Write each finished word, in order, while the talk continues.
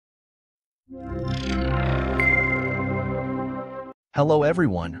Hello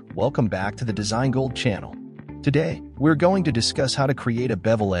everyone, welcome back to the DesignGold channel. Today, we're going to discuss how to create a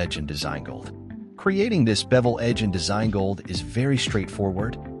bevel edge in DesignGold. Creating this bevel edge in DesignGold is very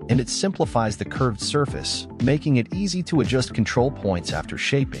straightforward, and it simplifies the curved surface, making it easy to adjust control points after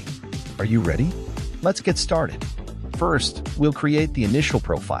shaping. Are you ready? Let's get started. First, we'll create the initial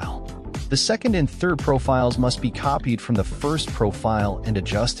profile. The second and third profiles must be copied from the first profile and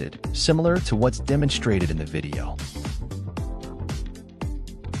adjusted, similar to what's demonstrated in the video.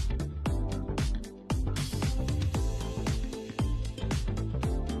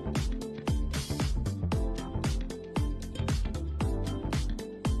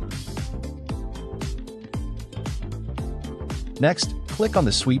 Next, click on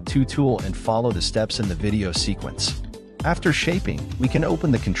the Sweep To tool and follow the steps in the video sequence. After shaping, we can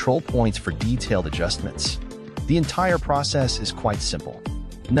open the control points for detailed adjustments. The entire process is quite simple.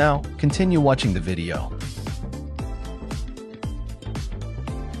 Now, continue watching the video.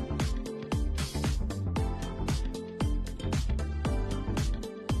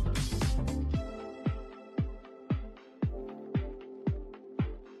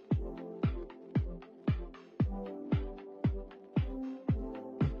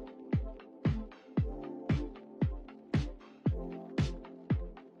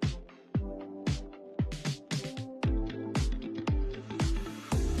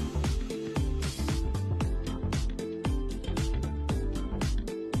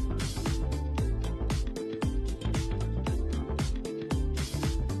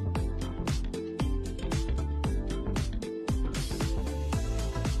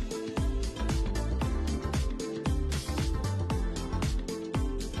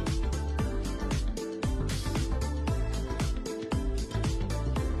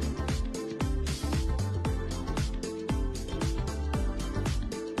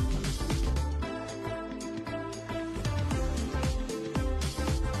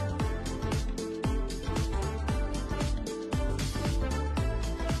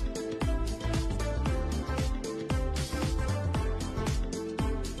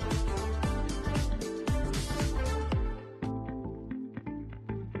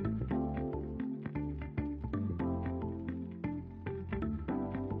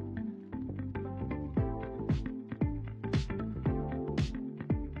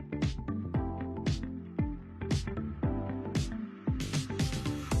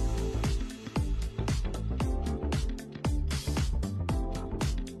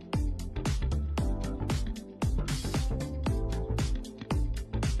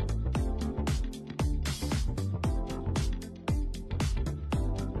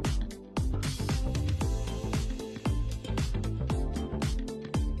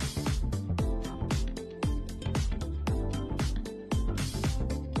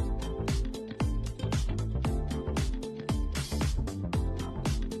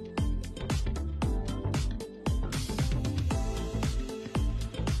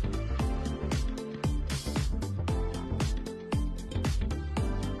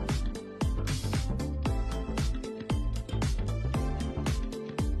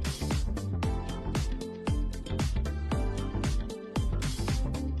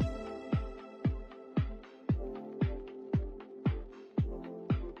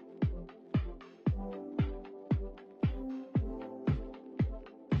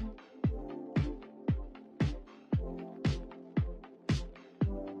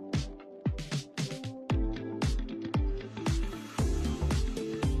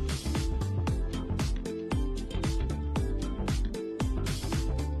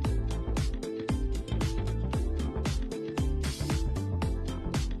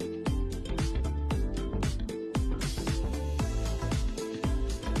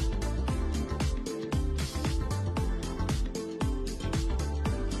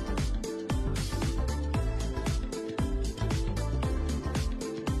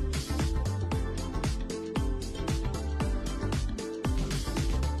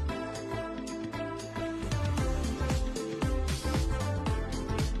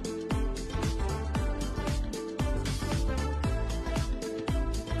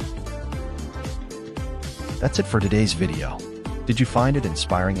 That's it for today's video. Did you find it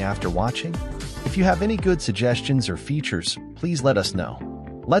inspiring after watching? If you have any good suggestions or features, please let us know.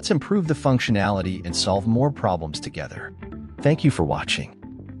 Let's improve the functionality and solve more problems together. Thank you for watching.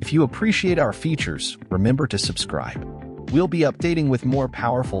 If you appreciate our features, remember to subscribe. We'll be updating with more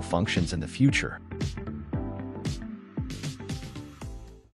powerful functions in the future.